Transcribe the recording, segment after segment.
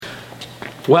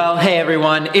Well, hey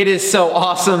everyone, it is so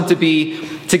awesome to be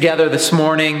together this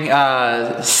morning.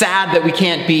 Sad that we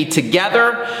can't be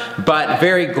together, but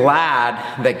very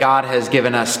glad that God has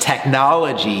given us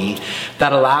technology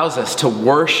that allows us to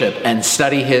worship and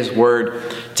study His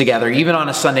Word together, even on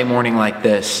a Sunday morning like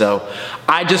this. So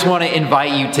I just want to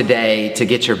invite you today to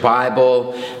get your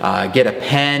Bible, get a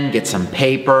pen, get some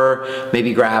paper,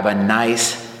 maybe grab a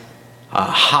nice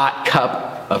hot cup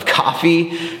of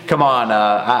coffee. Come on,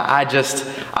 I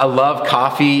love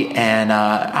coffee, and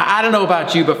I don't know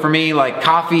about you, but for me,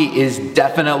 coffee is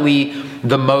definitely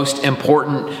the most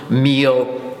important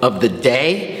meal of the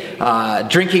day.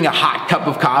 Drinking a hot cup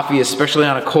of coffee, especially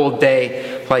on a cold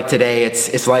day like today,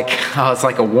 it's like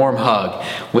a warm hug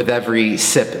with every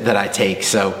sip that I take.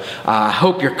 So I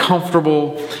hope you're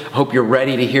comfortable. I hope you're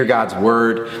ready to hear God's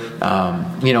word.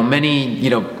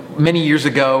 Many years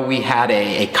ago, we had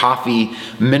a coffee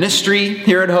ministry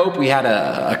here at Hope. We had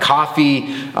a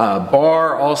coffee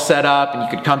bar all set up, and you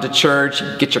could come to church,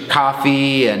 get your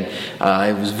coffee, and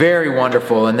it was very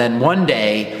wonderful. And then one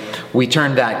day, we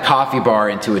turned that coffee bar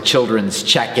into a children's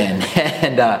check-in,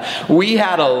 and we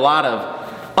had a lot of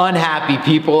unhappy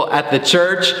people at the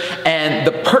church, and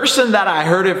the person that I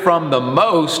heard it from the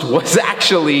most was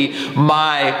actually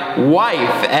my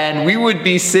wife. And we would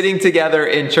be sitting together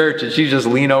in church, and she'd just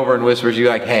lean over and whisper, she'd be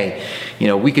like, hey,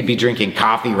 we could be drinking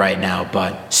coffee right now,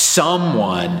 but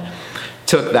someone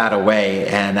took that away.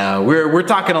 And we're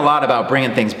talking a lot about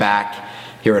bringing things back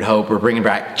here at Hope. We're bringing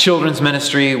back children's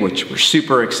ministry, which we're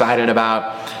super excited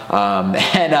about.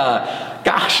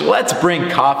 Gosh, let's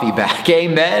bring coffee back.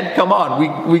 Amen. Come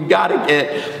on, we got to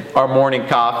get our morning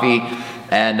coffee.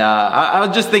 And I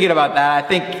was just thinking about that. I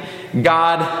think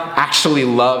God actually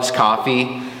loves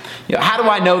coffee. How do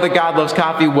I know that God loves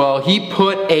coffee? Well, He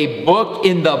put a book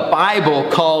in the Bible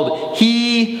called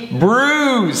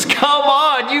Hebrews. Come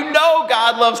on,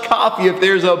 God loves coffee if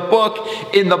there's a book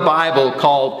in the Bible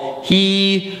called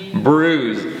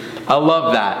Hebrews. I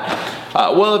love that.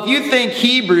 Well, if you think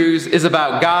Hebrews is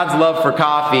about God's love for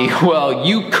coffee, well,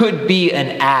 you could be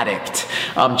an addict.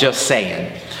 I'm just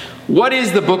saying. What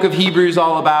is the book of Hebrews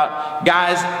all about?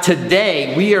 Guys,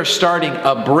 today we are starting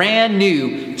a brand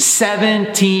new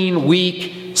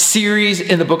 17-week series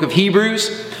in the book of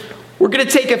Hebrews. We're going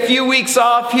to take a few weeks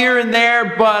off here and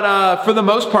there, but for the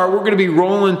most part, we're going to be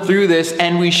rolling through this,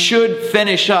 and we should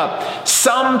finish up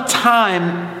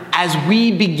sometime as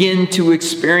we begin to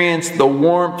experience the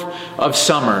warmth of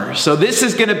summer. So this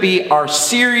is going to be our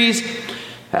series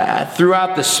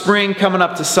throughout the spring coming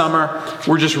up to summer.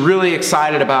 We're just really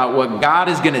excited about what God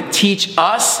is going to teach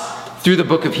us through the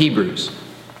book of Hebrews.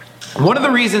 One of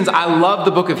the reasons I love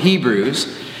the book of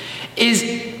Hebrews is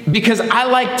because I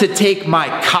like to take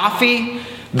my coffee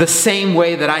the same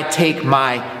way that I take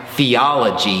my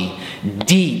theology,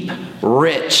 deep,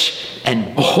 rich,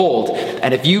 and bold.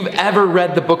 And if you've ever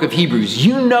read the book of Hebrews,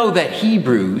 you know that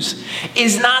Hebrews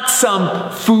is not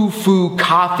some foo-foo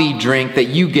coffee drink that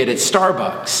you get at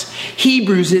Starbucks.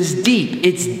 Hebrews is deep.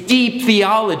 It's deep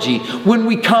theology. When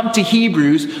we come to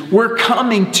Hebrews, we're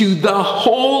coming to the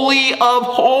holy of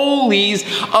holies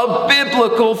of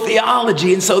biblical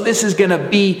theology. And so this is going to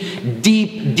be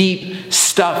deep, deep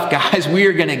stuff, guys. We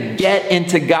are going to get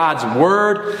into God's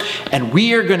word, and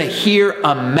we are going to hear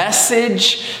a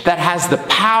message that has the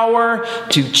power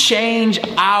to change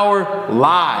our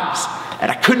lives.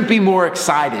 And I couldn't be more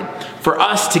excited for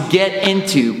us to get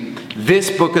into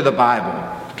this book of the Bible.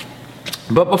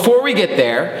 But before we get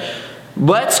there,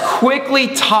 let's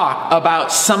quickly talk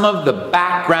about some of the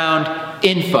background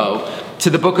info to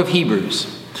the book of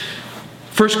Hebrews.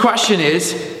 First question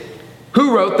is,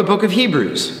 who wrote the book of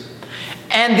Hebrews?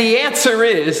 And the answer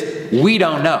is, we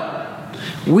don't know.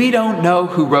 We don't know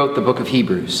who wrote the book of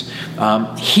Hebrews.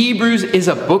 Hebrews is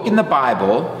a book in the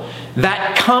Bible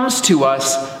that comes to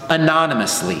us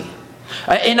anonymously.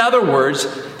 In other words,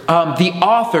 the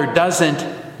author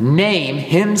doesn't name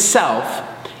himself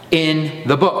in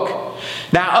the book.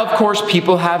 Now, of course,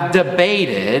 people have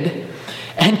debated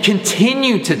and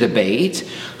continue to debate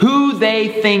who they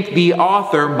think the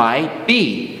author might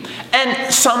be.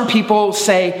 And some people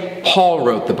say Paul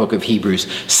wrote the book of Hebrews.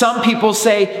 Some people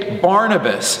say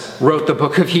Barnabas wrote the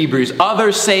book of Hebrews.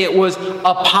 Others say it was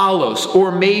Apollos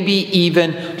or maybe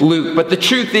even Luke. But the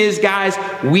truth is, guys,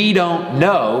 we don't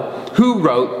know who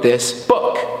wrote this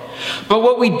book. But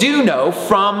what we do know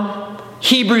from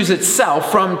Hebrews itself,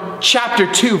 from chapter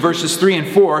 2, verses 3 and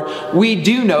 4, we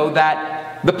do know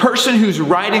that the person who's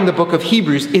writing the book of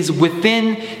Hebrews is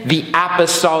within the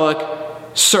apostolic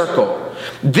circle.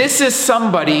 This is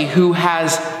somebody who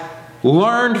has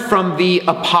learned from the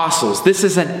apostles. This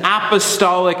is an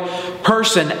apostolic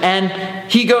person,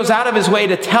 and he goes out of his way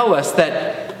to tell us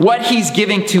that what he's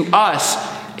giving to us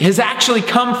has actually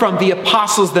come from the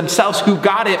apostles themselves, who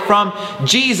got it from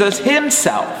Jesus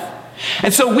himself.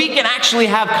 And so we can actually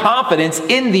have confidence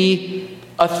in the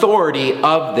authority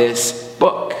of this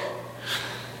book.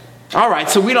 All right,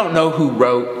 so we don't know who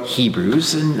wrote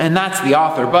Hebrews, and that's the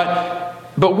author,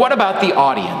 but what about the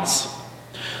audience?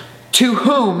 To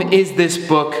whom is this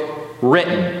book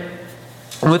written?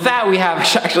 And with that, we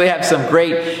actually have some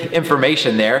great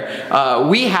information there.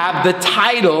 We have the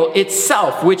title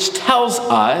itself, which tells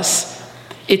us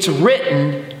it's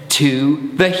written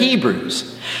to the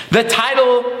Hebrews. The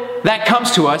title that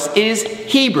comes to us is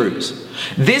Hebrews.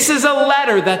 This is a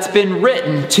letter that's been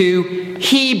written to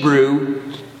Hebrew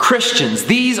Christians.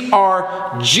 These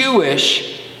are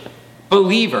Jewish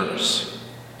believers.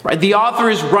 Right? The author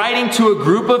is writing to a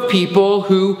group of people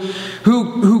who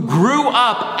grew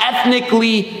up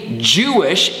ethnically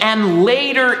Jewish and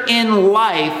later in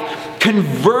life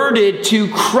converted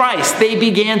to Christ. They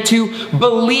began to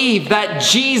believe that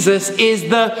Jesus is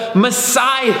the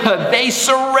Messiah. They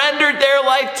surrendered their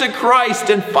life to Christ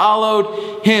and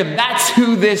followed him. That's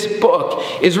who this book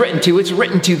is written to. It's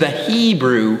written to the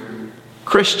Hebrew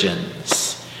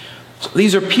Christians. So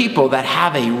these are people that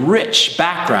have a rich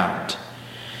background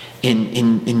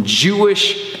in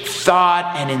Jewish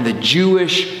thought and in the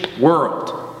Jewish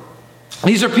world.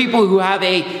 These are people who have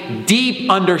a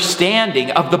deep understanding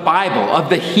of the Bible, of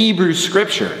the Hebrew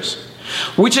Scriptures,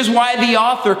 which is why the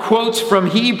author quotes from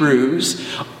Hebrews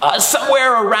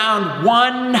somewhere around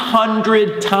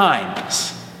 100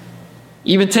 times.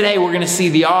 Even today, we're going to see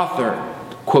the author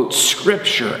quote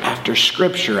Scripture after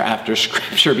Scripture after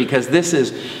Scripture, because this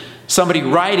is somebody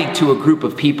writing to a group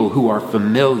of people who are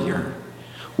familiar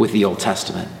with the Old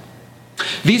Testament.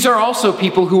 These are also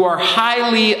people who are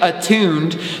highly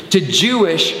attuned to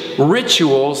Jewish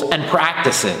rituals and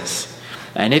practices.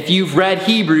 And if you've read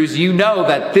Hebrews, you know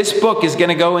that this book is going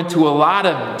to go into a lot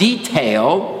of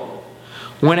detail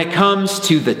when it comes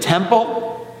to the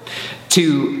temple,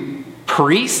 to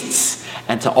priests,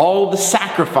 and to all the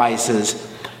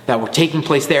sacrifices that were taking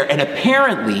place there. And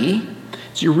apparently,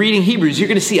 as you're reading Hebrews, you're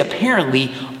going to see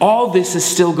apparently all this is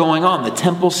still going on. The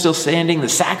temple's still standing. The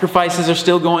sacrifices are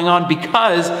still going on,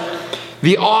 because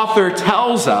the author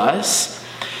tells us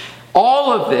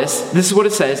all of this is what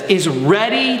it says, is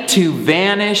ready to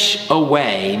vanish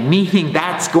away, meaning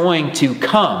that's going to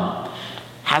come.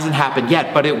 Hasn't happened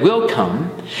yet, but it will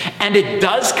come. And it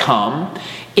does come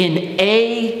in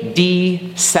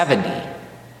AD 70.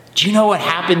 Do you know what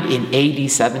happened in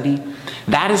AD 70?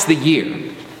 That is the year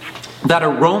that a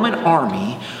Roman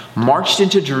army marched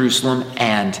into Jerusalem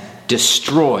and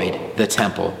destroyed the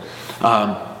temple,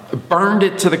 burned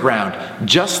it to the ground.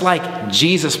 Just like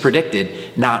Jesus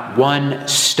predicted, not one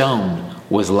stone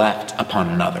was left upon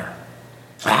another.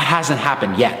 That hasn't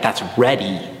happened yet. That's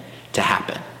ready to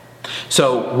happen.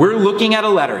 So we're looking at a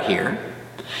letter here.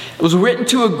 It was written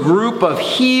to a group of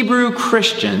Hebrew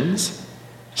Christians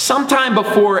sometime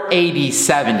before AD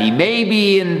 70,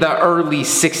 maybe in the early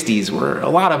 60s, where a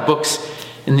lot of books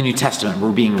in the New Testament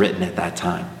were being written at that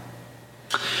time.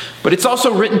 But it's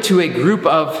also written to a group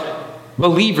of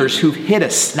believers who've hit a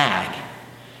snag.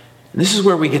 And this is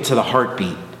where we get to the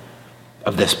heartbeat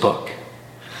of this book.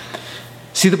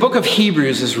 See, the book of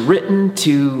Hebrews is written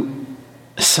to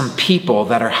some people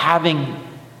that are having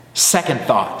second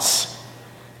thoughts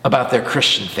about their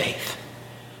Christian faith.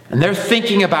 And they're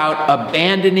thinking about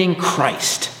abandoning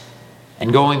Christ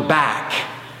and going back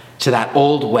to that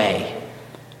old way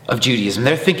of Judaism.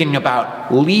 They're thinking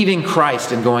about leaving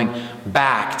Christ and going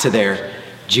back to their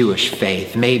Jewish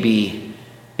faith. Maybe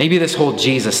this whole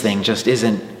Jesus thing just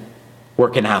isn't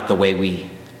working out the way we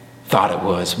thought it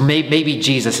was. Maybe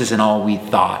Jesus isn't all we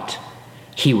thought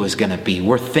he was going to be.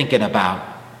 We're thinking about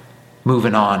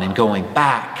moving on and going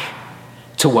back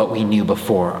to what we knew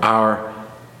before. Our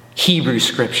Hebrew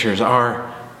Scriptures,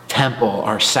 our temple,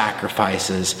 our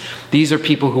sacrifices. These are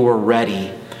people who are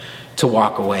ready to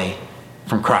walk away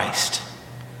from Christ.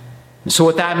 And so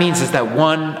what that means is that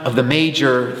one of the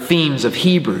major themes of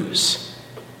Hebrews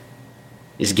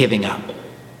is giving up.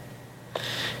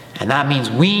 And that means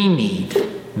we need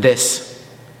this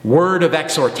word of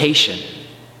exhortation,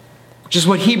 which is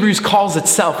what Hebrews calls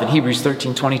itself in Hebrews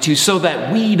 13:22, so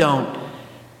that we don't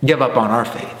give up on our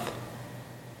faith.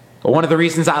 But one of the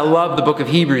reasons I love the book of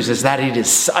Hebrews is that it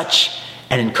is such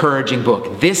an encouraging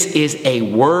book. This is a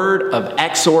word of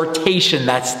exhortation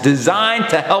that's designed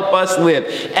to help us live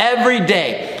every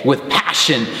day with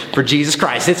passion for Jesus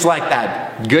Christ. It's like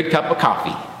that good cup of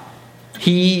coffee.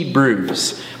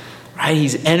 Hebrews. right?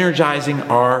 He's energizing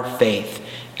our faith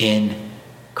in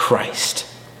Christ.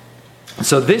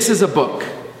 So this is a book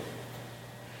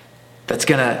that's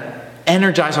going to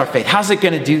energize our faith. How's it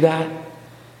going to do that?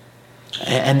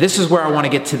 And this is where I want to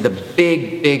get to the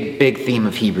big theme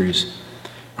of Hebrews.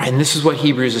 Right? And this is what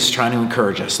Hebrews is trying to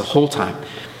encourage us the whole time.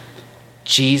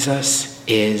 Jesus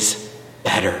is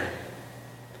better.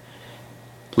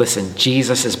 Listen,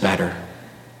 Jesus is better.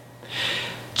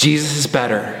 Jesus is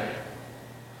better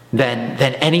than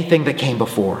anything that came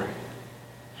before.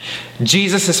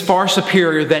 Jesus is far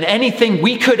superior than anything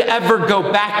we could ever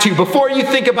go back to. Before you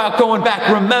think about going back,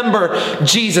 remember,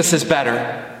 Jesus is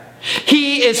better.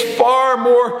 He is far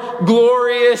more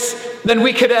glorious than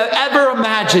we could ever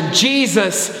imagine.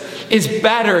 Jesus is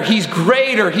better. He's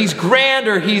greater. He's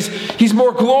grander. He's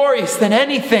more glorious than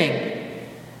anything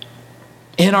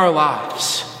in our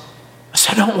lives.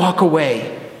 So don't walk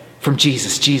away from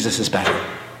Jesus. Jesus is better.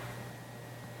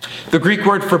 The Greek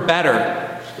word for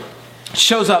better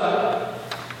shows up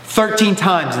 13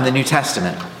 times in the New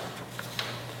Testament.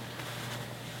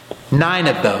 9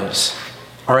 of those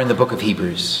are in the book of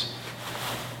Hebrews.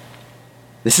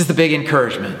 This is the big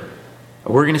encouragement.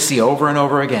 We're going to see over and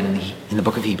over again in the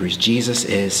book of Hebrews. Jesus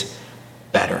is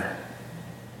better.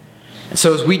 And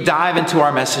so as we dive into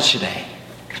our message today,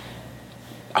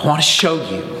 I want to show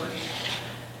you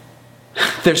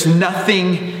there's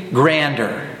nothing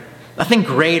grander, nothing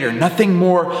greater, nothing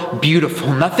more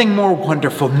beautiful, nothing more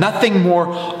wonderful, nothing more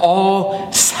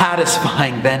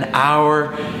all-satisfying than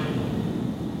our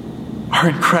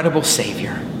incredible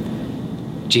Savior,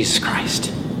 Jesus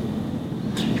Christ.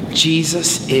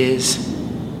 Jesus is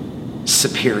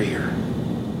superior.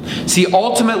 See,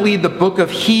 ultimately, the book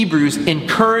of Hebrews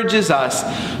encourages us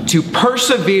to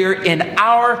persevere in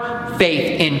our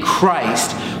faith in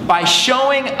Christ by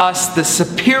showing us the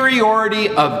superiority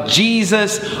of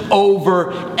Jesus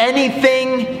over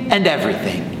anything and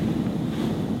everything.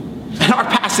 And our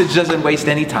passage doesn't waste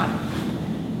any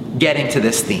time getting to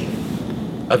this theme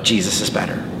of Jesus is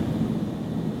better.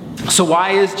 So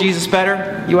why is Jesus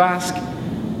better, you ask?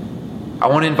 I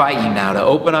want to invite you now to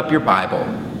open up your Bible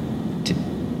to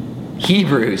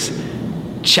Hebrews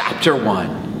chapter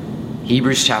 1.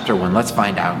 Hebrews chapter 1. Let's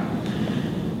find out.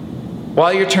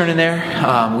 While you're turning there,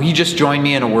 will you just join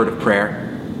me in a word of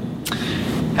prayer?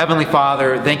 Heavenly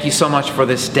Father, thank you so much for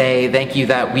this day. Thank you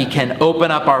that we can open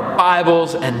up our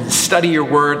Bibles and study your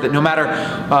word, that no matter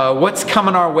what's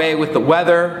coming our way with the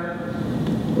weather,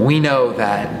 we know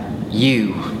that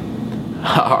you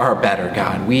are better,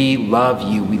 God. We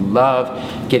love you. We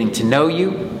love getting to know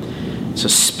you. So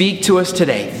speak to us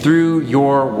today through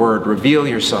your word. Reveal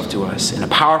yourself to us in a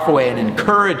powerful way and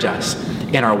encourage us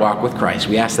in our walk with Christ.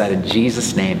 We ask that in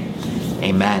Jesus' name.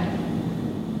 Amen.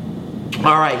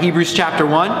 All right, Hebrews chapter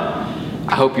 1.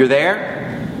 I hope you're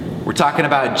there. We're talking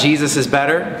about Jesus is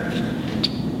better.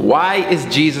 Why is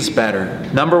Jesus better?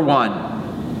 Number one,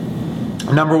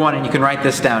 and you can write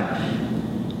this down.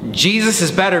 Jesus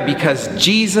is better because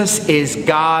Jesus is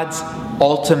God's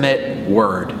ultimate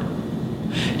word.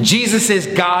 Jesus is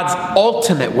God's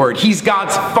ultimate word. He's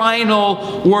God's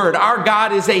final word. Our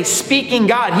God is a speaking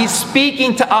God. He's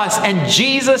speaking to us, and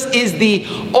Jesus is the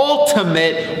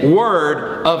ultimate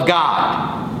word of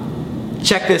God.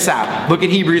 Check this out. Look at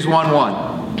Hebrews 1:1.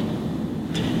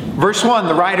 Verse 1,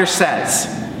 the writer says,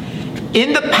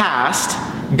 "In the past,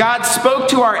 God spoke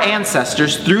to our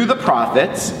ancestors through the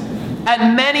prophets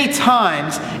at many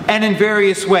times and in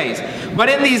various ways. But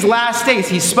in these last days,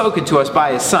 He's spoken to us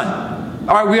by His Son."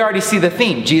 All right, we already see the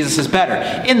theme. Jesus is better.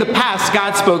 In the past,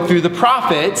 God spoke through the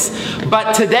prophets,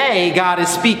 but today, God is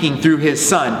speaking through His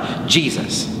Son,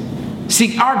 Jesus.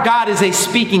 See, our God is a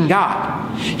speaking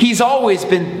God. He's always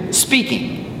been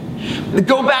speaking.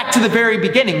 Go back to the very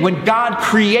beginning, when God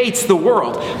creates the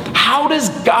world. How does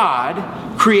God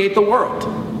create the world?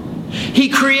 He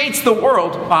creates the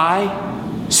world by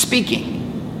speaking.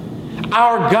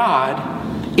 Our God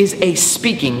is a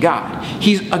speaking God.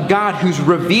 He's a God who's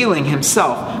revealing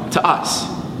Himself to us.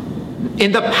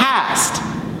 In the past,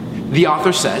 the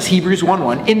author says, Hebrews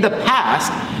 1:1, in the past,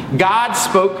 God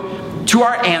spoke to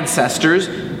our ancestors.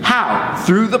 How?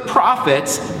 Through the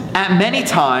prophets at many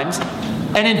times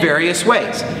and in various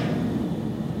ways.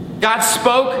 God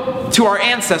spoke to our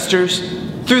ancestors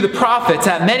through the prophets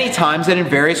at many times and in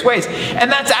various ways.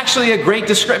 And that's actually a great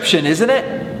description, isn't it?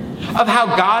 Of how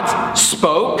God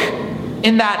spoke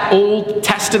in that Old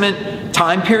Testament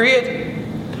time period.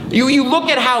 You look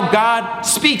at how God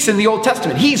speaks in the Old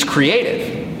Testament. He's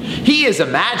creative. He is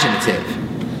imaginative.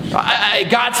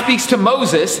 God speaks to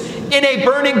Moses in a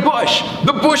burning bush.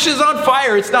 The bush is on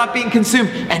fire. It's not being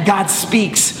consumed. And God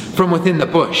speaks from within the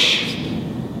bush.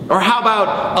 Or how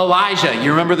about Elijah?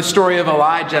 You remember the story of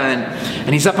Elijah,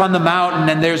 and he's up on the mountain,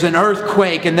 and there's an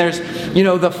earthquake, and there's,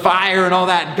 the fire and all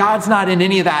that. God's not in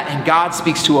any of that, and God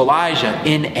speaks to Elijah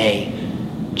in a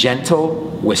gentle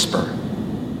whisper.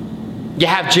 You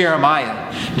have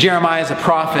Jeremiah. Jeremiah is a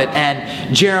prophet,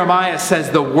 and Jeremiah says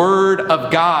the word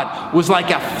of God was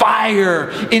like a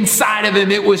fire inside of him.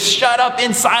 It was shut up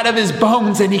inside of his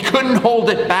bones, and he couldn't hold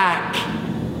it back.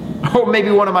 Or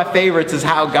maybe one of my favorites is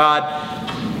how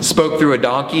God spoke through a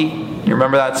donkey. You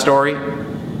remember that story?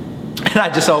 And I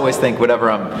just always think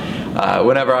whenever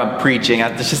I'm preaching,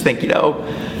 I just think,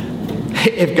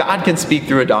 if God can speak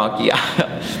through a donkey,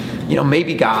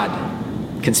 maybe God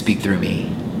can speak through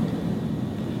me.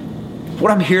 What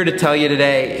I'm here to tell you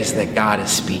today is that God is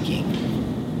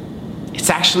speaking. It's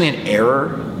actually an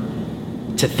error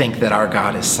to think that our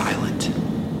God is silent.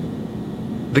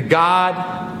 The God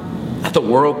that the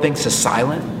world thinks is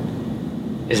silent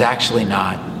is actually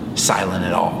not silent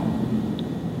at all.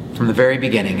 From the very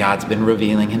beginning, God's been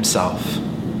revealing himself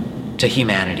to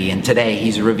humanity, and today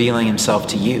he's revealing himself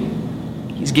to you.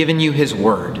 He's given you his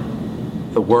word,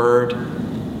 the word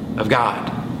of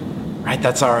God. Right?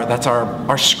 That's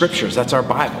our scriptures. That's our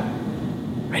Bible.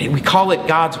 Right? We call it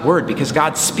God's word because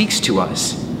God speaks to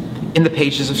us in the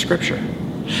pages of Scripture.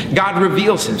 God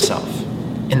reveals himself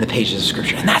in the pages of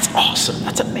Scripture. And that's awesome.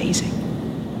 That's amazing.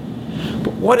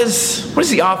 But what is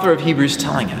the author of Hebrews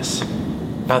telling us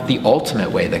about the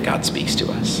ultimate way that God speaks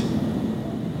to us?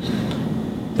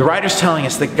 The writer's telling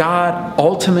us that God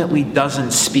ultimately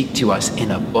doesn't speak to us in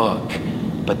a book,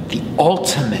 but the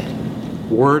ultimate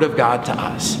word of God to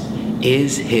us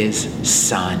is his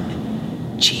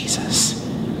Son, Jesus.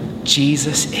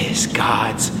 Jesus is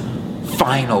God's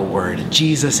final word.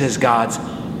 Jesus is God's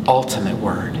ultimate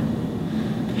word.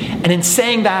 And in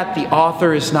saying that, the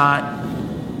author is not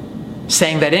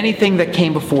saying that anything that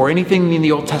came before, anything in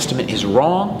the Old Testament is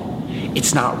wrong.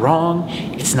 It's not wrong.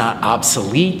 It's not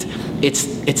obsolete.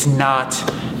 It's not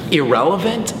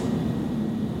irrelevant.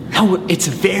 No, it's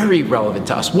very relevant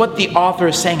to us. What the author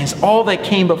is saying is all that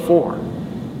came before,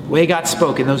 the way God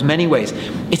spoke in those many ways,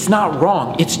 it's not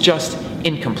wrong. It's just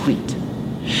incomplete.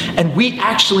 And we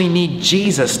actually need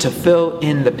Jesus to fill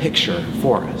in the picture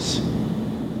for us.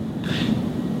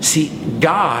 See,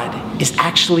 God is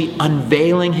actually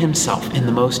unveiling himself in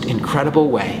the most incredible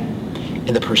way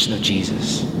in the person of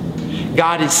Jesus.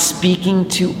 God is speaking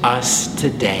to us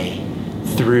today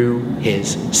through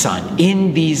his Son.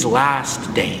 In these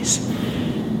last days,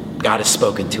 God has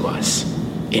spoken to us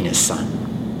in his Son.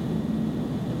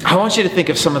 I want you to think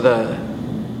of some of the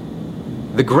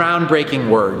groundbreaking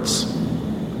words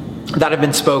that have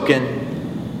been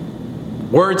spoken,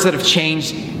 words that have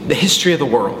changed the history of the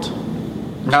world.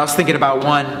 I was thinking about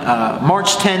one,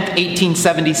 March 10th,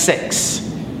 1876.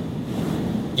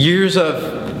 Years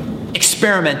of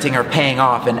experimenting are paying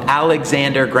off, and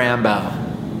Alexander Graham Bell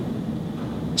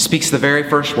speaks the very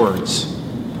first words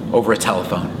over a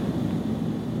telephone.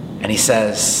 And he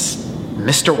says,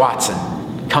 "Mr.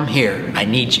 Watson, come here, I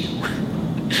need you."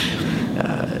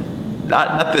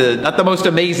 Not the most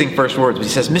amazing first words, but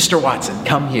he says, "Mr. Watson,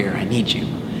 come here, I need you,"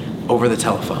 over the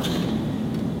telephone.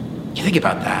 You think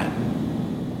about that.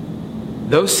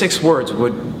 Those 6 words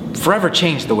would forever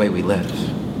change the way we live.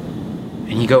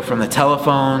 And you go from the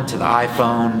telephone to the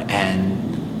iPhone,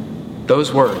 and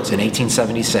those words in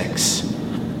 1876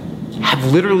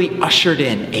 have literally ushered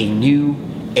in a new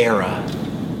era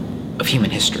of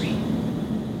human history.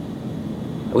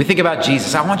 We think about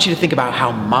Jesus. I want you to think about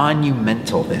how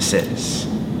monumental this is.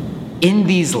 In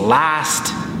these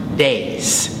last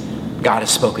days, God has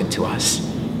spoken to us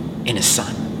in his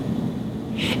Son.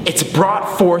 It's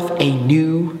brought forth a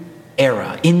new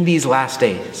era in these last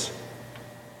days.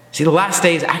 See, the last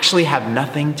days actually have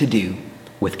nothing to do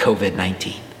with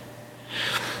COVID-19.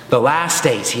 The last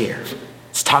days here,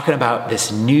 it's talking about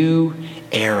this new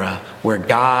era where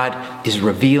God is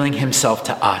revealing himself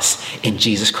to us in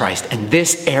Jesus Christ. And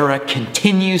this era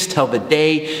continues till the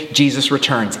day Jesus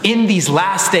returns. In these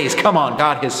last days, come on,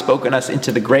 God has spoken to us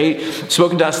the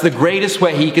greatest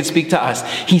way he could speak to us.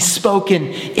 He's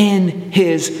spoken in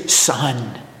his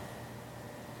Son.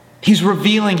 He's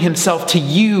revealing himself to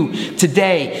you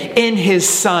today in his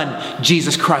Son,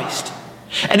 Jesus Christ.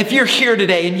 And if you're here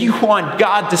today and you want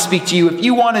God to speak to you, if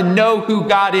you want to know who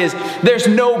God is, there's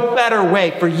no better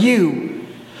way for you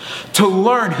to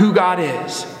learn who God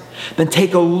is than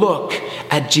take a look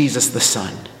at Jesus the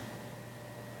Son.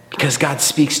 Because God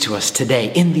speaks to us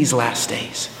today in these last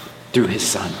days through his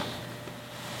Son.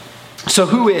 So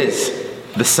who is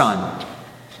the Son?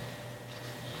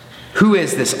 Who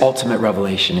is this ultimate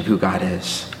revelation of who God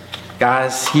is?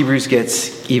 Guys, Hebrews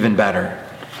gets even better.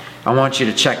 I want you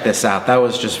to check this out. That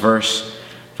was just verse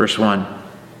 1.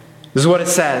 This is what it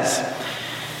says.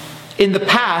 In the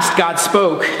past, God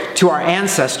spoke to our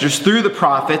ancestors through the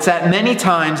prophets at many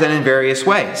times and in various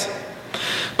ways.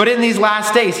 But in these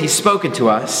last days, he's spoken to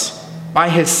us by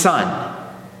his Son.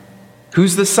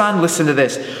 Who's the Son? Listen to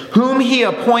this. Whom he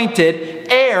appointed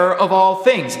heir of all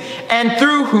things, and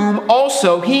through whom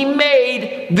also he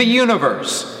made the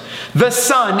universe. The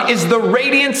Son is the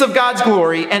radiance of God's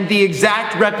glory and the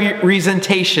exact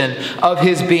representation of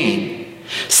his being,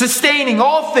 sustaining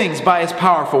all things by his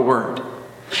powerful word.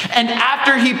 And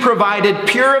after he provided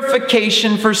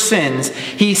purification for sins,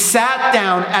 he sat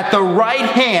down at the right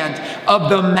hand of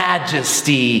the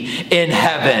Majesty in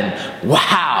heaven.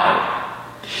 Wow.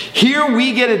 Here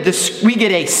we get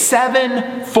a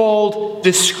sevenfold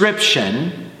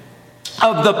description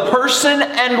of the person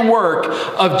and work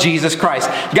of Jesus Christ.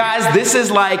 Guys, this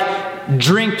is like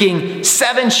drinking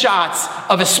 7 shots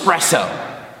of espresso.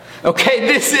 Okay,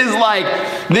 this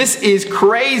is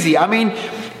crazy. I mean,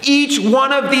 each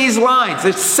one of these lines,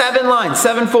 there's 7 lines,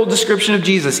 sevenfold description of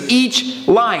Jesus. Each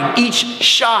line, each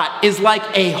shot is like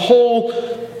a whole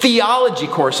theology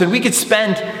course, and we could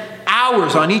spend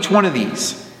hours on each one of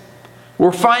these.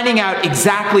 We're finding out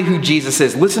exactly who Jesus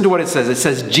is. Listen to what it says. It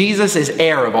says, Jesus is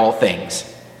heir of all things.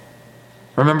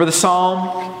 Remember the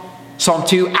Psalm? Psalm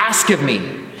 2, ask of me,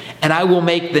 and I will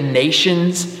make the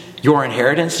nations your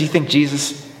inheritance. Do you think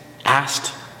Jesus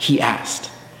asked? He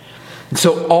asked. And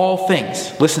so all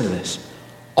things, listen to this,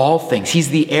 all things, he's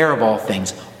the heir of all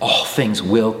things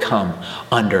will come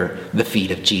under the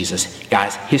feet of Jesus.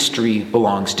 Guys, history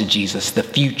belongs to Jesus. The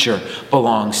future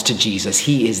belongs to Jesus.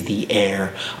 He is the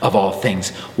heir of all things.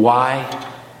 Why?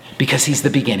 Because he's the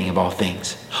beginning of all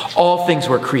things. All things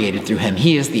were created through him.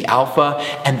 He is the Alpha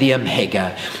and the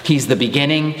Omega. He's the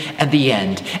beginning and the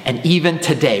end. And even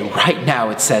today, right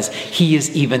now, it says he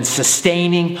is even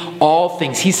sustaining all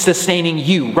things. He's sustaining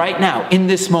you right now in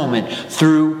this moment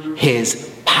through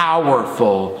his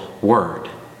powerful word.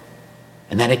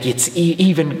 And then it gets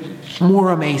even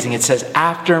more amazing. It says,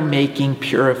 after making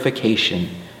purification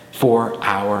for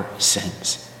our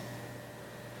sins.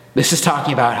 This is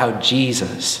talking about how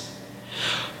Jesus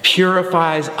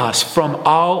purifies us from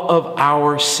all of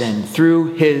our sin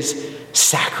through his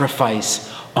sacrifice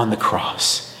on the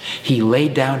cross. He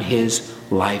laid down his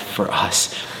life for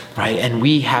us, right? And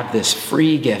we have this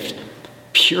free gift,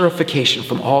 purification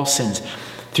from all sins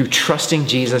through trusting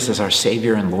Jesus as our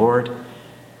Savior and Lord.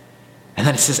 And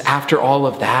then it says, after all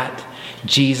of that,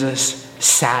 Jesus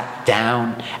sat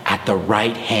down at the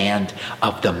right hand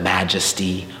of the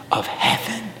Majesty of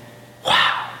heaven.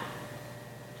 Wow.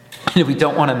 And we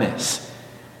don't want to miss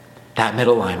that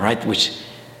middle line, right? Which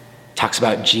talks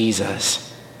about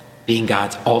Jesus being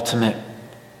God's ultimate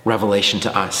revelation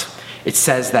to us. It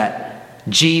says that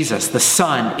Jesus, the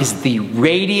Son, is the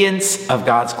radiance of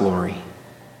God's glory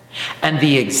and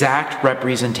the exact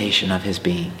representation of his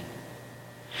being.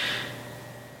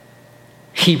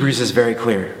 Hebrews is very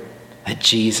clear that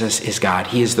Jesus is God.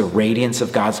 He is the radiance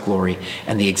of God's glory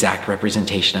and the exact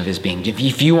representation of his being.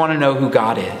 If you want to know who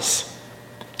God is,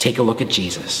 take a look at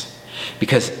Jesus.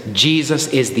 Because Jesus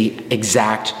is the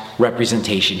exact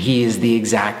representation. He is the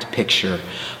exact picture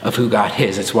of who God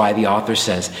is. It's why the author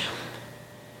says,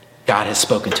 God has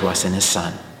spoken to us in his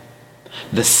Son.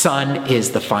 The Son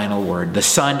is the final word. The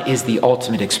Son is the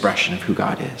ultimate expression of who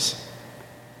God is.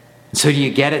 And so do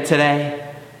you get it today?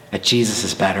 That Jesus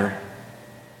is better.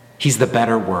 He's the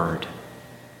better word.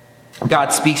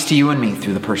 God speaks to you and me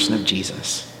through the person of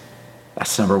Jesus.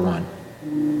 That's number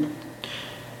 1.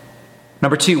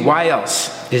 Number 2, why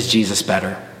else is Jesus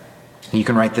better? And you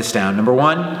can write this down. Number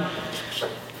 1,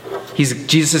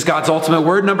 Jesus is God's ultimate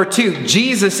word. Number 2,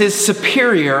 Jesus is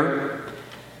superior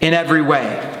in every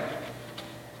way.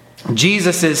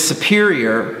 Jesus is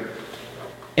superior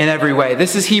in every way.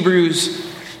 This is Hebrews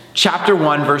chapter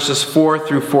 1, verses 4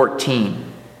 through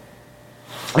 14.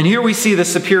 And here we see the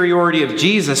superiority of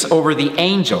Jesus over the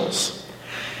angels.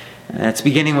 And it's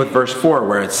beginning with verse 4,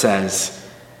 where it says,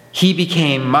 he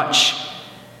became much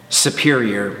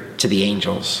superior to the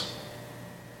angels.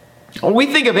 When we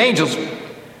think of angels,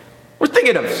 we're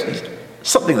thinking of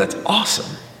something that's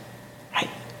awesome, right?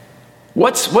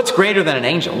 What's greater than an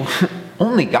angel?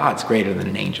 Only God's greater than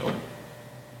an angel.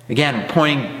 Again,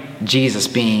 pointing Jesus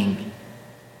being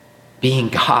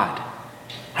God,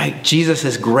 right? Jesus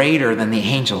is greater than the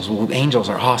angels. Well, angels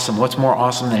are awesome. What's more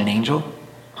awesome than an angel?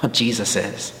 Well, Jesus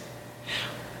is.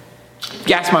 If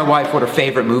you asked my wife what her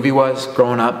favorite movie was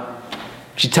growing up,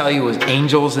 she'd tell you it was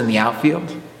Angels in the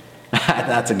Outfield.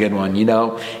 That's a good one,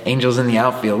 Angels in the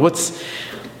Outfield.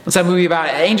 What's that movie about?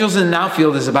 Angels in the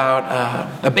Outfield is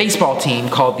about a baseball team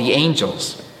called the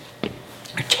Angels.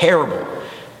 They're terrible.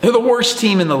 They're the worst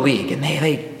team in the league, and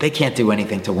they can't do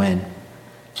anything to win.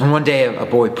 And one day a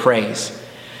boy prays,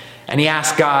 and he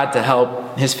asks God to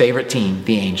help his favorite team,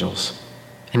 the Angels.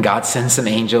 And God sends some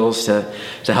angels to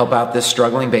help out this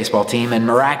struggling baseball team, and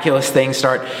miraculous things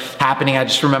start happening. I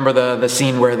just remember the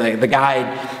scene where the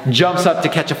guy jumps up to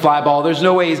catch a fly ball. There's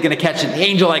no way he's going to catch it. The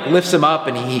angel lifts him up,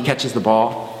 and he catches the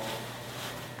ball.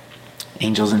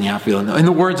 Angels in the outfield. In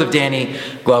the words of Danny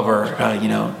Glover,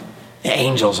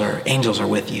 angels are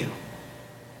with you.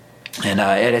 And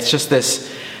it's just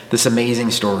this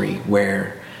amazing story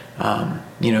where,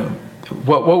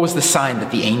 what was the sign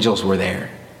that the angels were there?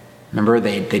 Remember,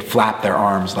 they'd flap their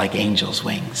arms like angels'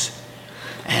 wings.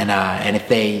 And if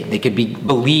they could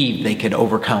believe they could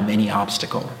overcome any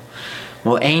obstacle.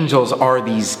 Well, angels are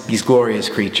these glorious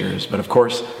creatures. But of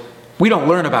course, we don't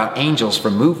learn about angels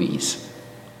from movies.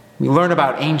 We learn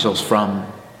about angels from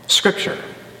Scripture.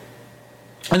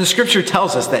 And the Scripture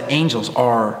tells us that angels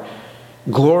are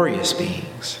glorious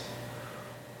beings.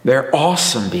 They're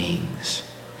awesome beings.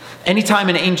 Anytime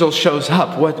an angel shows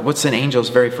up, what's an angel's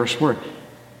very first word?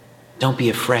 Don't be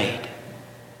afraid.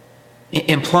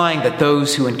 Implying that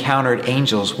those who encountered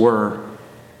angels were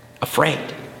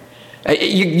afraid.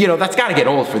 That's got to get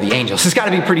old for the angels. It's got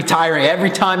to be pretty tiring.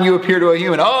 Every time you appear to a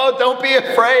human, oh, don't be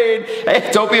afraid. Hey,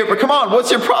 don't be afraid. Come on,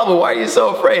 what's your problem? Why are you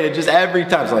so afraid? And just every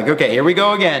time it's like, okay, here we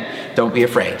go again. Don't be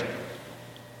afraid.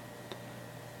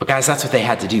 But guys, that's what they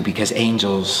had to do because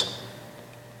angels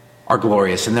are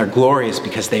glorious. And they're glorious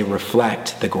because they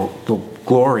reflect the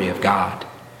glory of God.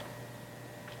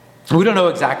 We don't know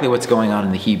exactly what's going on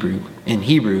in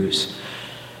Hebrews,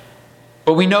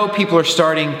 but we know people are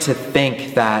starting to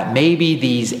think that maybe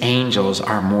these angels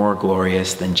are more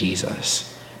glorious than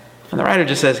Jesus. And the writer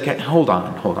just says, okay, hold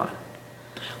on.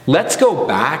 Let's go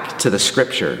back to the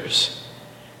Scriptures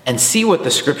and see what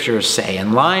the Scriptures say.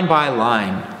 And line by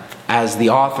line, as the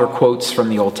author quotes from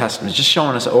the Old Testament, just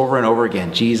showing us over and over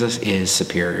again, Jesus is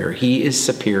superior. He is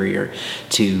superior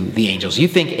to the angels. You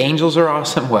think angels are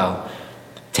awesome? Well,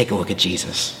 take a look at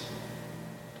Jesus.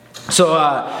 So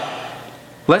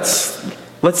let's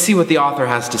see what the author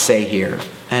has to say here.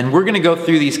 And we're going to go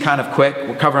through these kind of quick.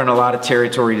 We're covering a lot of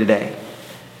territory today.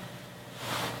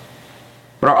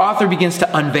 But our author begins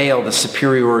to unveil the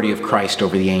superiority of Christ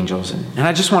over the angels. And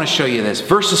I just want to show you this.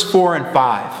 Verses 4 and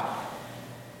 5.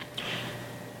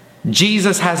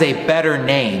 Jesus has a better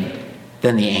name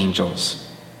than the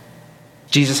angels.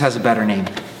 Jesus has a better name.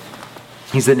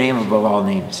 He's the name above all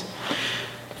names.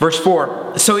 Verse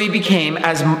 4, so he became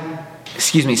as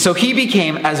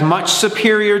much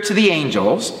superior to the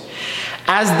angels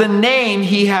as the name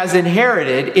he has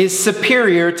inherited is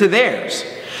superior to theirs.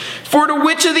 For to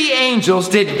which of the angels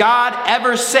did God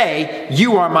ever say,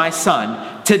 "You are my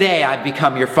son, today I've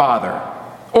become your father"?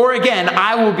 Or again,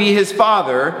 "I will be his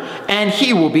father, and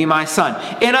he will be my son"?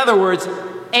 In other words,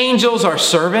 angels are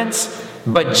servants,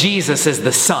 but Jesus is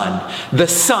the Son. The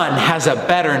Son has a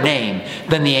better name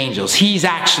than the angels. He's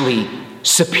actually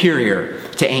superior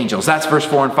to angels. That's verse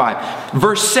 4 and 5.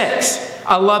 Verse 6,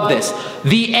 I love this.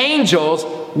 The angels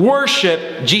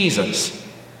worship Jesus.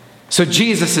 So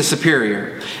Jesus is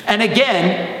superior. And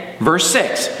again, verse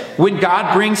 6, when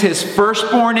God brings his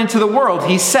firstborn into the world,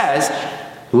 he says,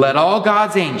 let all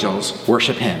God's angels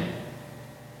worship him.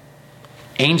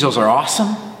 Angels are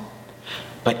awesome,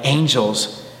 but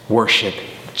angels worship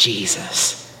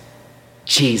Jesus.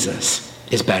 Jesus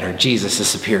is better. Jesus is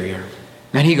superior.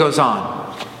 And he goes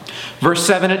on. Verse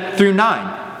 7 through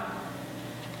 9.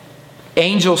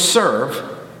 Angels serve.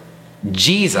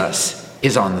 Jesus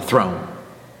is on the throne.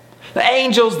 The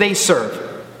angels, they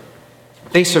serve.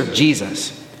 They serve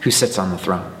Jesus, who sits on the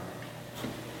throne.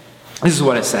 This is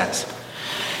what it says.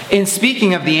 In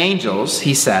speaking of the angels,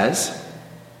 he says,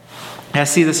 I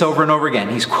see this over and over again.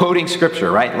 He's quoting scripture,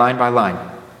 right? Line by line.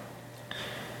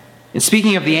 In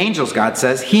speaking of the angels, God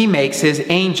says, he makes his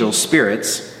angels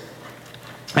spirits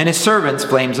and his servants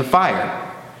flames of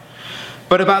fire.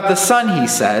 But about the Son, he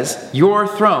says, your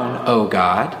throne, O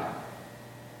God.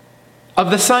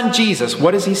 Of the Son, Jesus,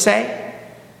 what does he say?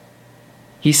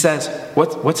 He says,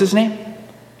 what's his name?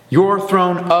 Your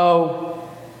throne, O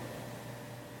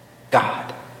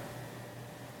God.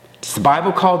 Does the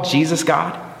Bible call Jesus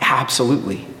God?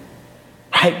 Absolutely.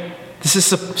 Right? This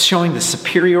is showing the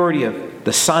superiority of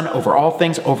the Son over all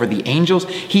things, over the angels.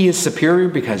 He is superior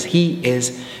because he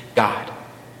is God.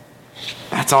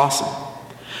 That's awesome.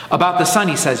 About the Son,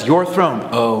 he says, your throne,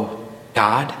 O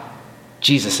God.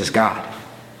 Jesus is God.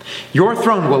 Your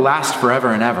throne will last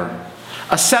forever and ever.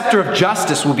 A scepter of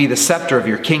justice will be the scepter of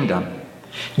your kingdom.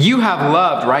 You have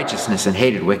loved righteousness and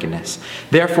hated wickedness.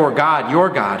 Therefore God, your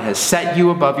God, has set you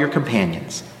above your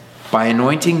companions by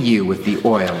anointing you with the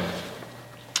oil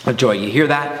of joy. You hear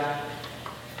that?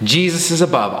 Jesus is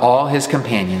above all his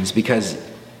companions because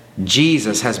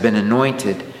Jesus has been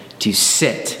anointed to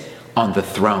sit on the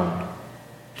throne.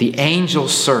 The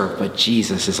angels serve, but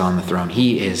Jesus is on the throne.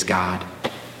 He is God.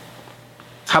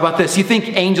 How about this? You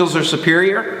think angels are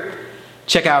superior?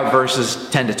 Check out verses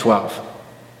 10 to 12,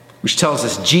 which tells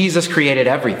us Jesus created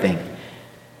everything,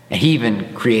 and he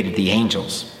even created the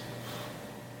angels.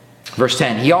 Verse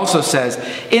 10, he also says,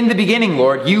 "In the beginning,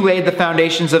 Lord, you laid the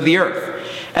foundations of the earth,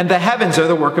 and the heavens are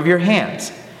the work of your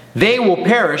hands. They will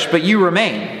perish, but you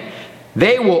remain.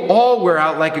 They will all wear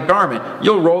out like a garment.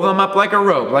 You'll roll them up like a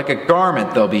robe. Like a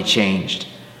garment they'll be changed.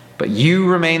 But you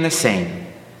remain the same,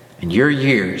 and your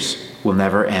years will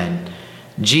never end."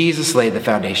 Jesus laid the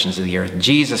foundations of the earth.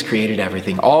 Jesus created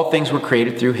everything. All things were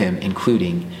created through him,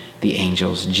 including the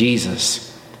angels.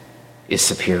 Jesus is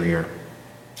superior.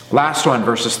 Last one,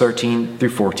 verses 13 through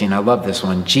 14. I love this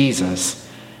one. Jesus,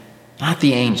 not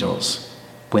the angels,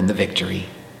 win the victory.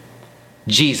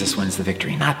 Jesus wins the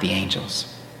victory, not the angels.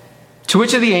 To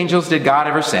which of the angels did God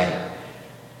ever say,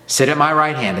 "Sit at my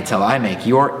right hand until I make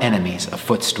your enemies a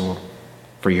footstool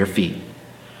for your feet"?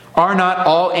 Are not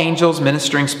all angels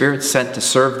ministering spirits sent to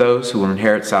serve those who will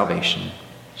inherit salvation?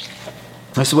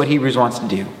 This is what Hebrews wants to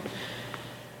do.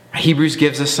 Hebrews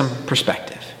gives us some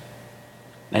perspective.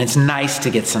 And it's nice to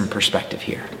get some perspective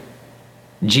here.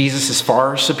 Jesus is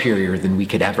far superior than we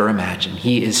could ever imagine.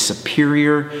 He is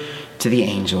superior to the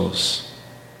angels.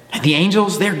 And the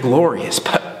angels, they're glorious,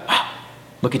 but wow,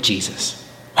 look at Jesus.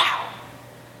 Wow.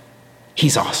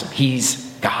 He's awesome. He's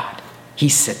God. He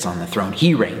sits on the throne.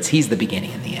 He reigns. He's the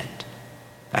beginning and the end.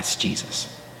 That's Jesus.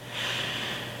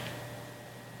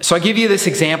 So I give you this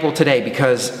example today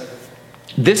because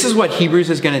this is what Hebrews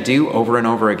is going to do over and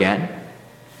over again.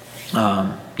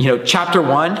 Chapter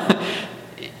 1,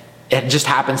 it just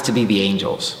happens to be the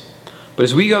angels. But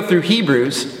as we go through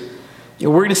Hebrews, we're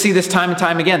going to see this time and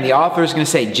time again. The author is going to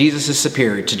say Jesus is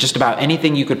superior to just about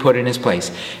anything you could put in his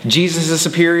place. Jesus is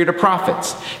superior to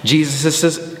prophets. Jesus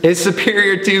is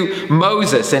superior to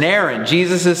Moses and Aaron.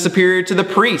 Jesus is superior to the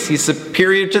priests. He's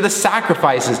superior to the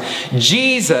sacrifices.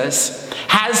 Jesus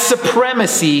has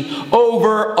supremacy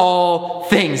over all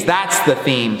things. That's the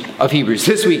theme of Hebrews.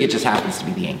 This week it just happens to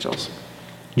be the angels.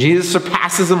 Jesus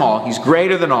surpasses them all. He's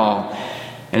greater than all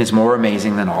and is more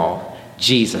amazing than all.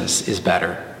 Jesus is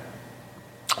better.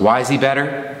 Why is he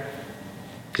better?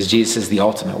 Because Jesus is the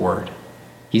ultimate word.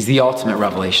 He's the ultimate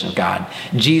revelation of God.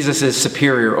 Jesus is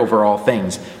superior over all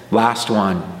things. Last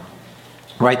one.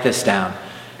 Write this down.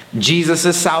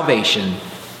 Jesus' salvation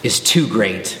is too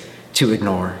great to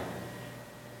ignore.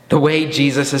 The way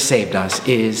Jesus has saved us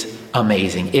is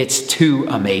amazing. It's too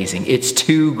amazing. It's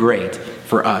too great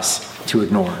for us to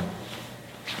ignore.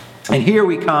 And here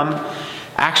we come,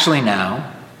 actually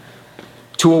now,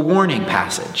 to a warning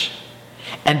passage.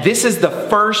 And this is the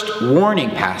first warning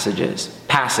passage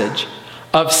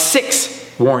of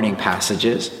 6 warning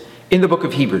passages in the book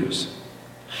of Hebrews.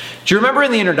 Do you remember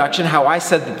in the introduction how I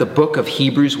said that the book of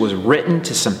Hebrews was written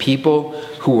to some people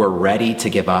who were ready to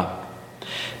give up?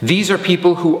 These are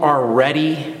people who are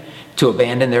ready to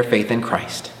abandon their faith in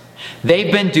Christ.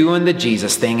 They've been doing the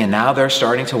Jesus thing, and now they're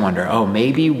starting to wonder,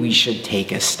 maybe we should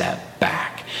take a step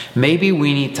back. Maybe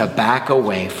we need to back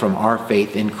away from our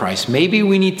faith in Christ. Maybe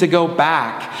we need to go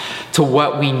back to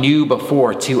what we knew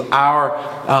before, to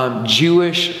our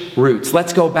Jewish roots.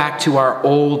 Let's go back to our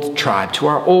old tribe, to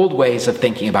our old ways of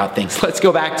thinking about things. Let's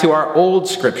go back to our old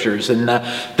scriptures and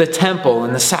the temple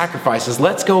and the sacrifices.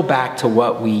 Let's go back to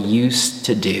what we used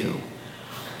to do.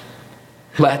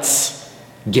 Let's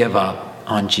give up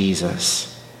on Jesus.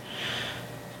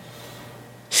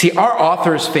 See, our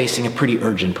author is facing a pretty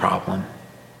urgent problem.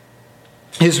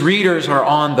 His readers are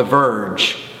on the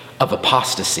verge of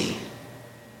apostasy.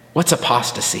 What's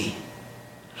apostasy?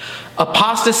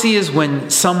 Apostasy is when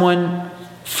someone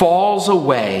falls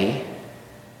away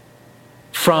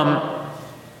from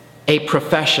a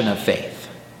profession of faith.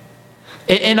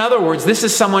 In other words, this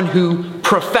is someone who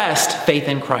professed faith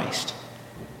in Christ.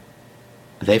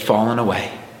 They've fallen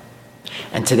away.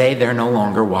 And today they're no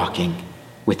longer walking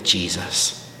with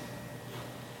Jesus.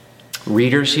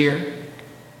 Readers here,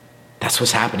 that's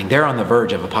what's happening. They're on the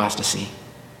verge of apostasy.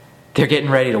 They're getting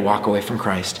ready to walk away from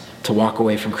Christ, to walk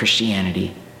away from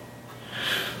Christianity.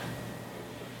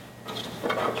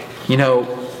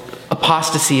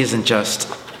 Apostasy isn't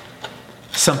just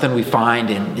something we find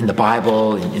in the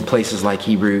Bible, in places like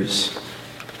Hebrews.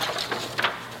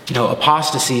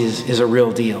 Apostasy is a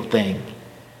real deal thing.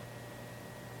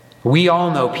 We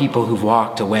all know people who've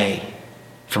walked away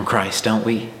from Christ, don't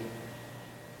we?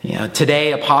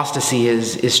 Today apostasy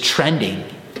is trending.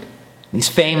 These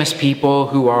famous people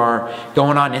who are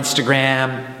going on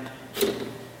Instagram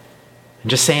and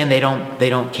just saying they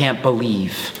can't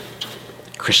believe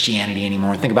Christianity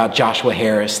anymore. Think about Joshua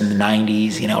Harris in the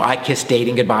 90s. I Kissed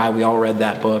Dating Goodbye. We all read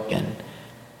that book. And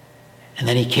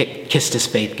then he kissed his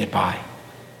faith goodbye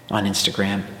on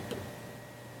Instagram.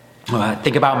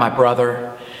 Think about my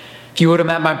brother. If you would have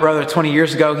met my brother 20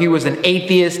 years ago, he was an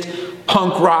atheist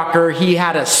punk rocker. He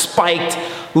had a spiked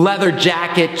leather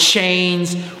jacket,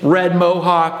 chains, red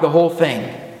mohawk, the whole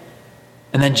thing.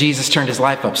 And then Jesus turned his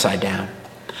life upside down.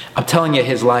 I'm telling you,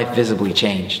 his life visibly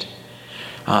changed.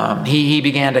 He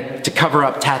began to cover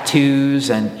up tattoos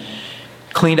and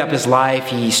cleaned up his life.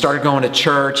 He started going to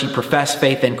church. He professed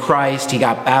faith in Christ. He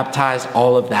got baptized,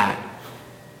 all of that.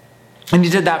 And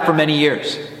he did that for many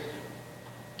years.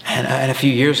 And a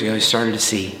few years ago, he started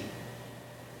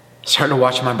to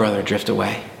watch my brother drift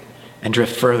away and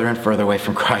drift further and further away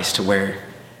from Christ to where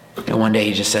one day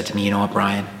he just said to me, "You know what,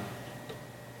 Brian?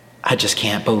 I just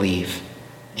can't believe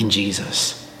in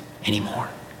Jesus anymore.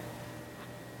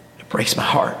 It breaks my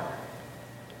heart.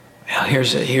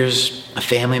 Here's a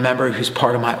family member who's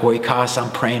part of my oikos.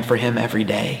 I'm praying for him every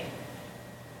day."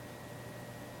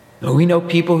 We know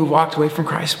people who walked away from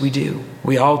Christ. We do.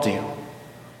 We all do.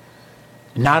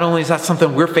 Not only is that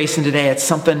something we're facing today, it's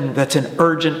something that's an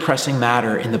urgent, pressing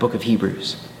matter in the book of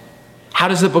Hebrews. How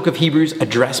does the book of Hebrews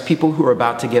address people who are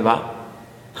about to give up?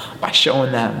 By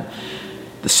showing them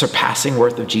the surpassing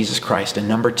worth of Jesus Christ. And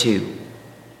number two,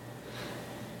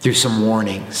 through some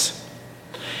warnings.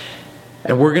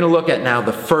 And we're going to look at now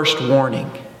the first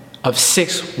warning of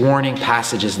 6 warning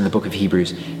passages in the book of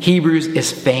Hebrews. Hebrews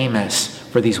is famous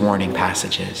for these warning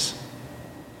passages.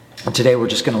 And today we're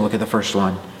just going to look at the first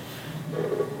one.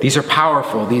 These are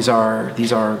powerful. These are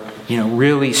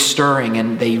really stirring,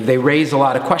 and they raise a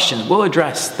lot of questions. We'll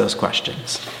address those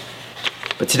questions.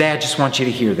 But today I just want you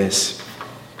to hear this.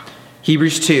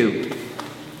 Hebrews 2,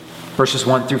 verses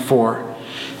 1 through 4.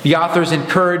 The author is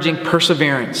encouraging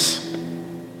perseverance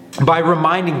by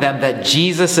reminding them that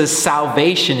Jesus'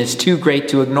 salvation is too great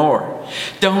to ignore.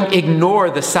 Don't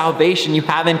ignore the salvation you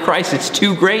have in Christ. It's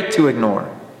too great to ignore.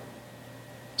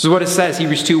 This is what it says,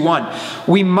 Hebrews 2:1.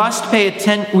 We must pay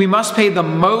the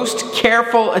most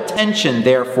careful attention,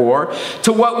 therefore,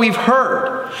 to what we've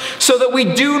heard, so that we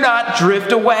do not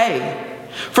drift away.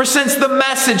 For since the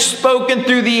message spoken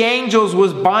through the angels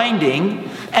was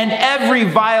binding, and every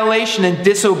violation and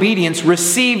disobedience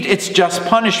received its just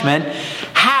punishment,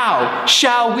 how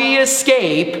shall we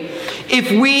escape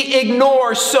if we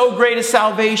ignore so great a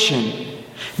salvation?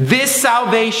 This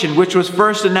salvation, which was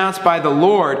first announced by the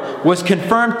Lord, was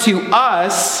confirmed to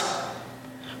us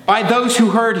by those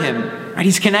who heard him. Right?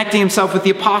 He's connecting himself with the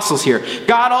apostles here.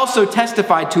 God also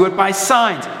testified to it by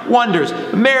signs, wonders,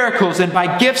 miracles, and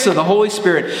by gifts of the Holy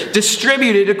Spirit,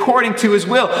 distributed according to his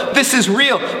will. This is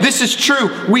real. This is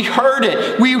true. We heard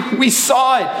it. We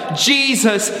saw it.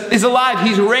 Jesus is alive.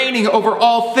 He's reigning over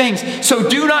all things. So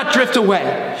do not drift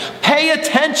away. Pay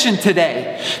attention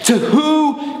today to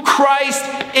who Christ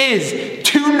is.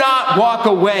 Do not walk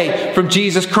away from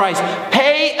Jesus Christ.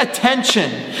 Pay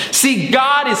attention. See,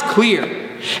 God is clear.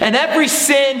 And every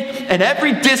sin and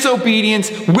every disobedience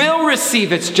will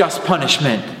receive its just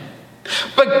punishment.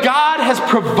 But God has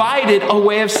provided a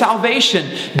way of salvation.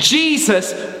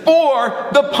 Jesus bore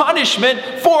the punishment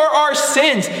for our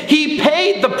sins. He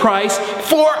paid the price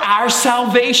for our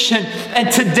salvation.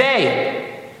 And today,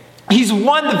 He's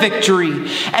won the victory,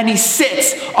 and He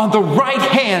sits on the right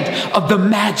hand of the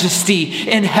Majesty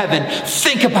in heaven.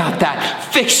 Think about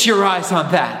that. Fix your eyes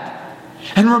on that.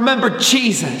 And remember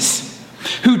Jesus,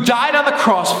 who died on the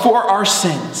cross for our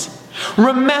sins.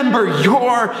 Remember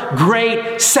your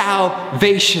great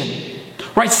salvation.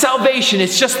 Right? Salvation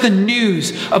is just the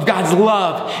news of God's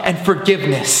love and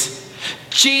forgiveness.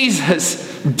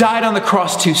 Jesus died on the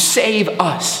cross to save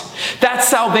us. That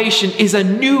salvation is a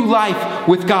new life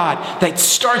with God that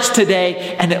starts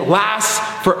today and it lasts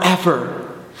forever.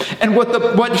 And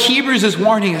what Hebrews is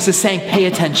warning us is saying, pay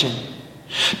attention.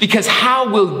 Because how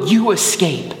will you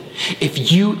escape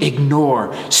if you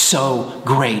ignore so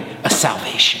great a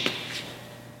salvation?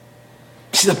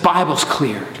 See, the Bible's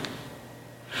clear.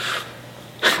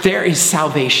 There is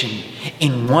salvation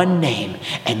in one name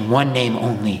and one name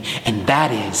only, and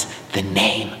that is the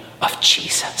name of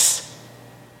Jesus.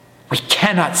 We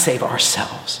cannot save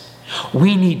ourselves.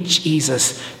 We need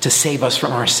Jesus to save us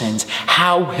from our sins.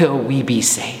 How will we be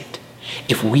saved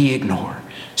if we ignore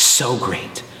so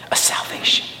great a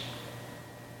salvation?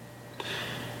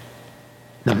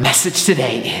 The message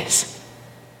today is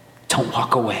Don't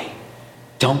walk away.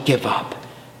 Don't give up.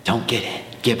 Don't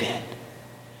give in.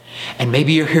 And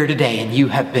maybe you're here today and you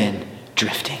have been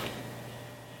drifting.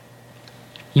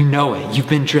 You know it. You've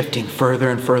been drifting further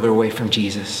and further away from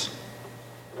Jesus.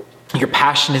 Your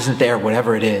passion isn't there,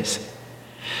 whatever it is.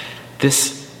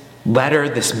 This letter,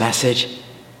 this message,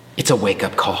 it's a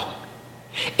wake-up call.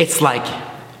 It's like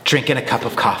drinking a cup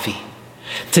of coffee.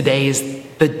 Today is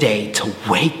the day to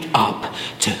wake up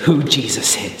to who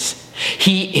Jesus is.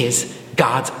 He is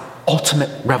God's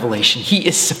ultimate revelation. He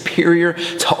is superior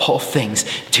to all things.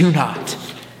 Do not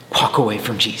walk away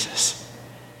from Jesus.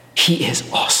 He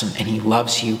is awesome and he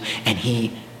loves you and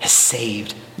he has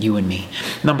saved you and me.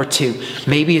 Number two,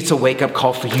 maybe it's a wake-up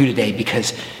call for you today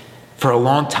because for a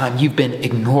long time you've been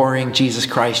ignoring Jesus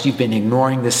Christ. You've been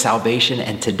ignoring this salvation,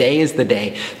 and today is the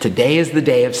day. Today is the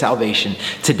day of salvation.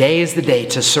 Today is the day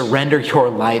to surrender your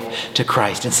life to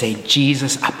Christ and say,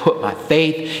 Jesus, I put my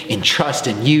faith and trust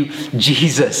in you.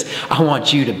 Jesus, I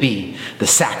want you to be the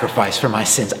sacrifice for my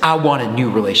sins. I want a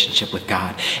new relationship with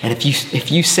God. And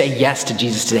if you say yes to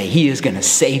Jesus today, he is going to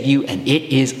save you, and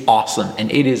it is awesome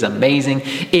and it is amazing.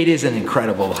 It is an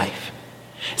incredible life.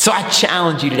 So I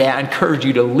challenge you today, I encourage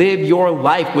you to live your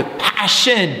life with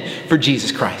passion for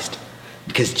Jesus Christ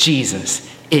because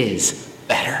Jesus is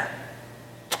better.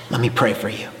 Let me pray for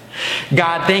you.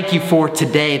 God, thank you for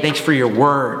today. Thanks for your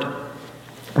word.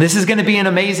 This is going to be an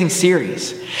amazing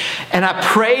series. And I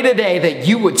pray today that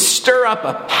you would stir up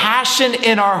a passion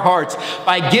in our hearts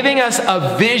by giving us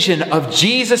a vision of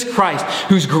Jesus Christ,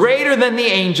 who's greater than the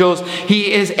angels.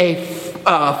 He is a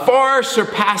far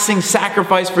surpassing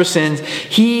sacrifice for sins.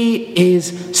 He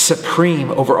is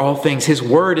supreme over all things. His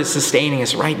word is sustaining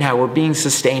us right now. We're being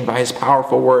sustained by his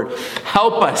powerful word.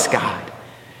 Help us, God,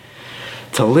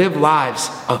 to live lives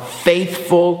of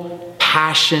faithful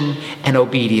passion and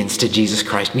obedience to Jesus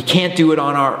Christ. We can't do it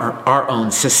on our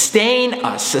own. Sustain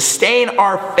us, sustain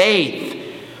our faith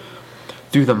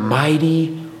through the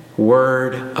mighty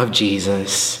word of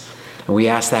Jesus. And we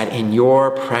ask that in your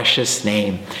precious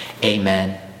name.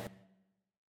 Amen.